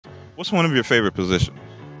What's one of your favorite positions?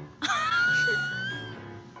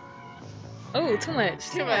 Oh, too much.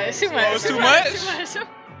 Oh, it's too much?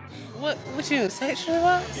 What you sexual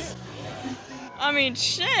wise? I mean,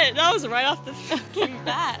 shit. That was right off the fucking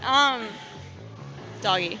bat.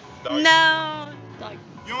 Doggy. No. Doggy.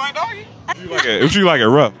 You don't like doggy? If you like it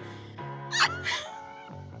rough.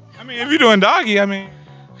 I mean, if you're doing doggy, I mean.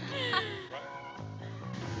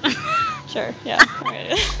 Sure. Yeah.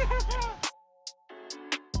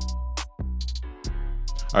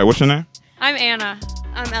 All right, what's your name? I'm Anna.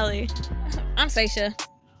 I'm Ellie. I'm Seisha.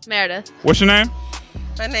 Meredith. What's your name?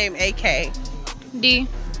 My name AK. D.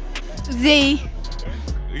 Z.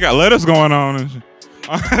 You got letters going on. And shit.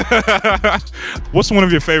 What's one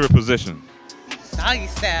of your favorite positions? Doggy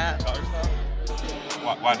style.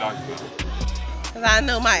 Why doggy style? Cause I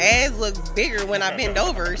know my ass looks bigger when I bend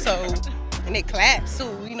over, so and it claps,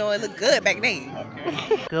 so you know it look good back then.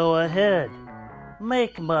 Go ahead.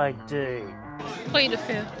 Make my day. Plead the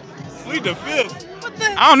fifth. Plead the fifth? What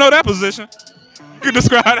the? I don't know that position. You can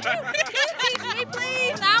describe that. Teach me,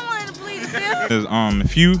 please. I wanted to plead the fifth.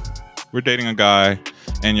 If you were dating a guy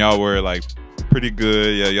and y'all were like pretty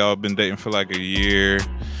good, yeah, y'all been dating for like a year,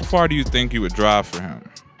 how far do you think you would drive for him?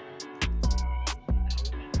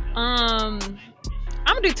 I'm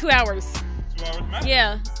gonna do 2 hours. 2 hours max?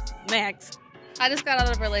 Yeah, max. I just got out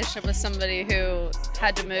of a relationship with somebody who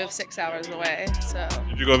had to move 6 hours away, so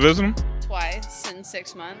Did you go visit him? twice in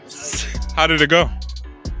 6 months. How did it go?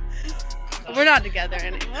 We're not together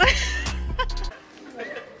anymore.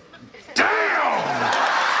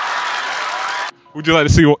 Would you like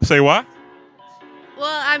to say why?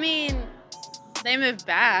 Well, I mean, they moved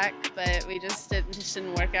back, but we just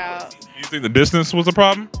didn't work out. Do you think the distance was a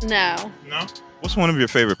problem? No. No? What's one of your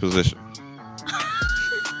favorite positions?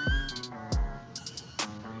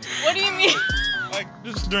 What do you mean? Like,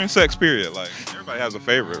 just during sex period. Like, everybody has a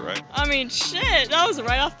favorite, right? I mean, shit. That was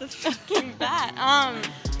right off the fucking bat.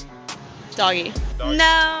 Doggy. Doggy?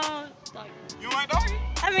 No. Doggy. You don't like doggy?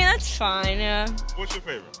 I mean, that's fine, yeah. What's your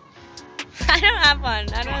favorite? I don't have one.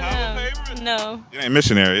 I don't have know. a favorite? No. It ain't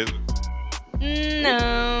missionary, is it?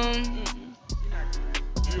 No.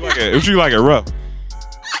 If you like it rough.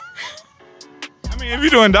 I mean, if you're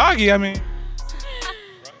doing doggy, I mean.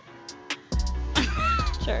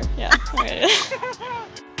 Sure, yeah. Alright.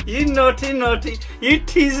 You naughty, naughty. You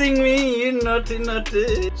teasing me, you naughty,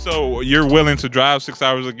 naughty. So you're willing to drive 6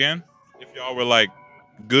 hours again? If y'all were like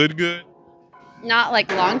good? Not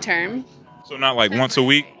like long term. So not like once a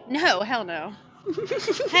week? No, hell no.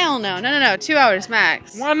 Hell no. No. 2 hours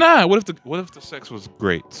max. Why not? What if the sex was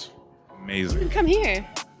great? Amazing. Come here.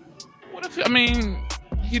 What if, I mean,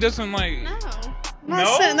 he doesn't like... No. I'm not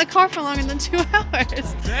sitting in the car for longer than 2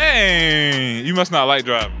 hours. Dang. You must not like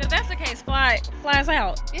driving. If that's the case, flies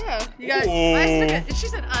out. Yeah. You got. Ooh. She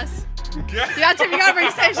said us. Yeah. You gotta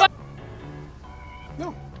bring station.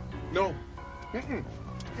 No. Mm-mm.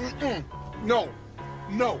 No.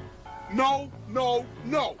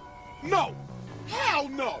 Hell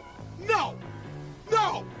no.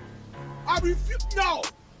 No. I refuse. No.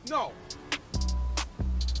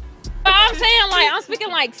 I'm saying, like, I'm speaking,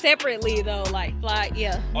 like, separately, though. Like,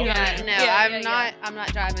 yeah. You know, Okay. No, yeah. I'm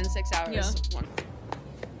not driving 6 hours. Yeah.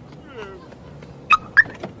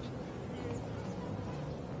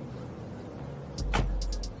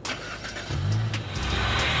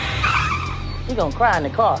 You gonna cry in the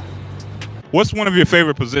car. What's one of your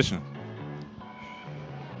favorite positions?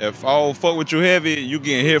 If I don't fuck with you heavy, you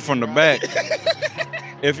getting hit from the back.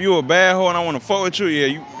 If you a bad hoe and I want to fuck with you, yeah,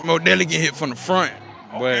 you more definitely get hit from the front.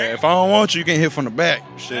 But if I don't want you, you get hit from the back.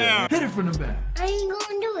 Shit. Yeah. Hit it from the back. How you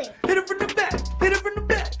gonna do it? Hit it from the back. Hit it from the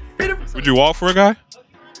back. Hit it from Would you walk for a guy?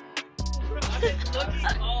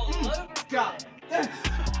 No?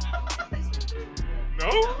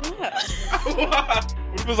 What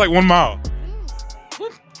if it's like 1 mile?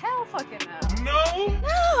 Hell fucking no. No?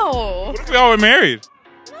 No. What if we all were married?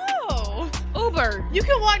 No. Uber. You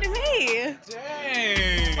can walk to me.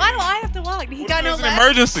 Dang. Why do I have to walk? He What got if no it's an left.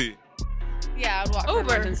 emergency? Yeah, I'd walk for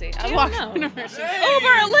Uber. emergency. I'd Hell walk no. for an emergency. Uber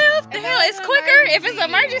or Lyft. The hell, it's quicker. If it's an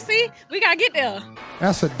emergency, we gotta get there.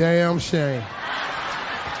 That's a damn shame.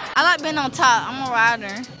 I like being on top. I'm a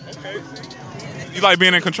rider. Okay. You like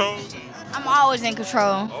being in control? I'm always in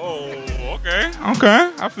control. Oh, okay. I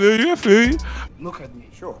feel you. Look at me,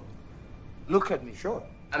 sure.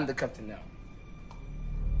 I'm the captain now.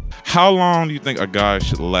 How long do you think a guy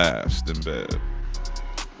should last in bed?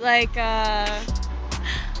 Like,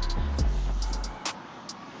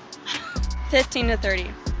 15 to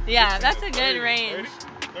 30. Yeah, that's a good range.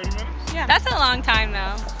 30 minutes? Yeah. That's a long time,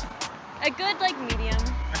 though. A good, like, medium.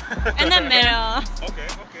 In the middle. Okay.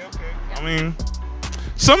 I mean,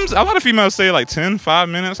 A lot of females say like 5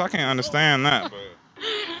 minutes. I can't understand that, but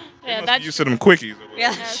Yeah, that's used to them quickies.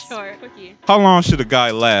 yeah, sure. Quickie. How long should a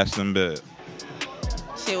guy last in bed?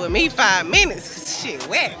 Shit, with me, 5 minutes. Shit,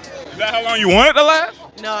 wet. Is that how long you want it to last?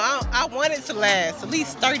 No, I want it to last at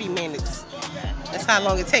least 30 minutes. That's how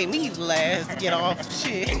long it take me to last, get off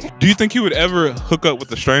shit. Do you think you would ever hook up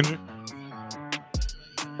with a stranger?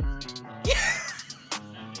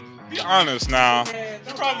 Be honest now. It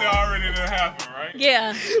probably already didn't happen, right?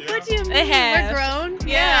 Yeah. What do you mean? It has. We're grown.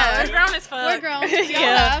 Yeah, we're grown as fuck. We're grown. We all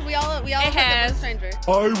Yeah. have. We all It hook up with has. a stranger.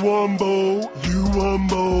 I wumbo, you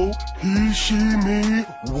wumbo, he, she, me,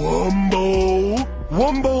 wumbo,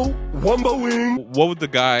 wumbo, wumboing. What would the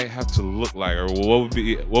guy have to look like, or what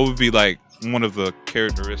would be like one of the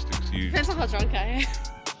characteristics you? Depends on how drunk I am.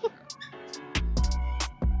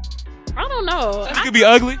 I don't know. You could be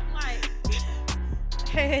ugly.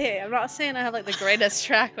 Hey, I'm not saying I have like the greatest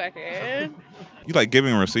track record. You like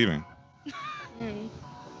giving and receiving.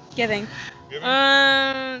 Giving.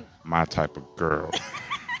 My type of girl.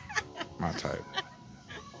 My type.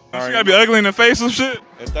 She gotta be ugly in the face and shit.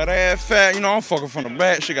 If that ass fat, you know, I'm fucking from the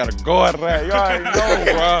back. She got a guard that. You already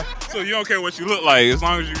know, bro. So you don't care what you look like as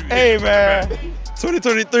long as you. Hey, man.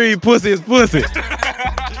 2023, pussy is pussy.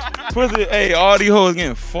 Pussy, hey, all these hoes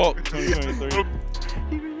getting fucked 2023.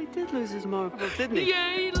 He really did lose his marbles, didn't he?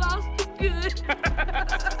 Yeah, he lost it good.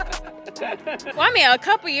 Well, I mean, a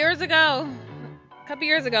couple years ago,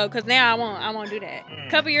 because now I won't do that. A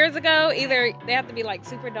couple years ago, either they have to be like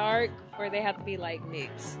super dark or they have to be like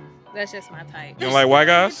mixed. That's just my type. You don't like white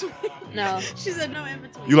guys? No. She said no in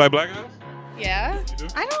between. You like black guys? Yeah. do?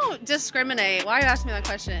 I don't discriminate. Why are you asking me that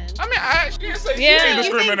question? I mean, I didn't say Yeah. you didn't You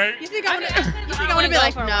discriminate. You think I'm gonna, you think I I'm gonna be go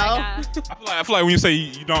like, for a no? white guy. I feel like when you say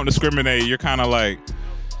you don't discriminate, you're kind of like,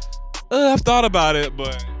 I've thought about it,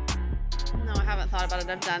 but No, I haven't thought about it.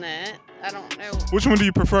 I've done it. I don't know. which one do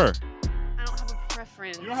you prefer? I don't have a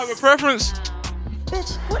preference. You don't have a preference?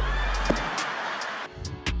 No.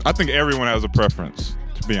 I think everyone has a preference,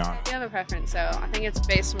 to be honest. I do have a preference, so I think it's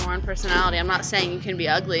based more on personality. I'm not saying you can be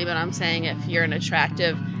ugly, but I'm saying if you're an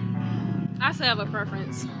attractive, I still have a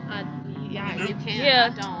preference. yeah, you can.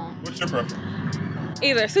 Yeah. I don't. What's your preference?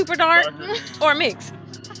 Either super dark or mixed.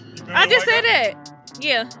 I just said that.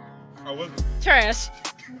 Yeah. How was it? Trash.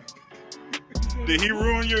 Did he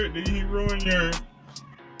ruin your?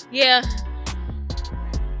 Yeah.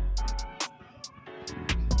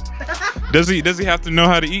 Does he have to know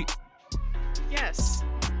how to eat? Yes.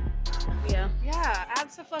 Yeah. Yeah,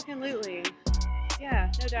 absolutely.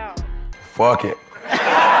 Yeah, no doubt. Fuck it.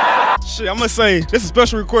 Shit, I'm gonna say this is a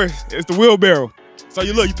special request. It's the wheelbarrow. So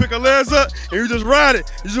you pick her legs up and you just ride it.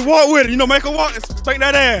 You just walk with it. You know, make her walk and spank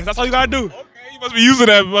that ass. That's all you gotta do. Okay, you must be using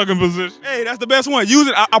that fucking position. Hey, that's the best one. Use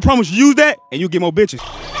it. I promise you, use that and you get more bitches.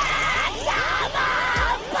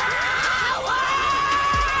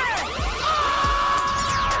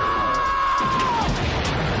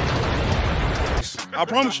 I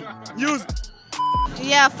promise you. Use it.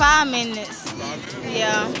 Yeah, 5 minutes.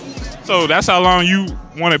 Yeah. So that's how long you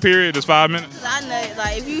want a period? Is 5 minutes? I know,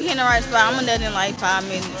 like, if you hit the right spot, I'm gonna nut in like 5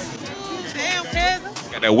 minutes. Damn,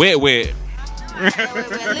 cousin. Got that wet. Wait,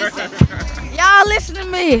 listen. Y'all listen to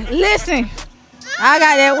me. Listen. I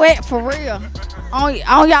got that wet for real. On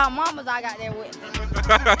y'all mamas, I got that wet.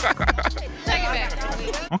 Take it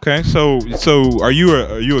back. Okay, so are you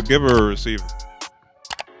a giver or a receiver?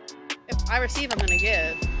 If I receive, I'm gonna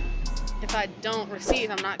give. If I don't receive,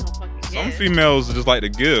 I'm not gonna fucking give. Some females just like to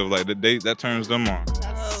give, like that turns them on.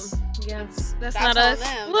 That's, Yes. That's That's not on us.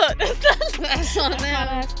 them. Look, that's not, that's on that's them. not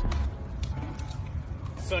us.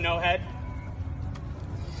 So no head?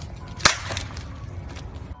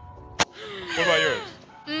 What about yours?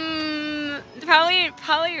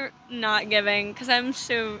 Probably not giving, because I'm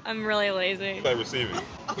really lazy. Like receiving.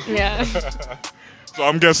 Yeah. So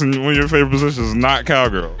I'm guessing one of your favorite positions is not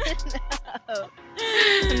cowgirl.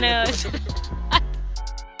 No.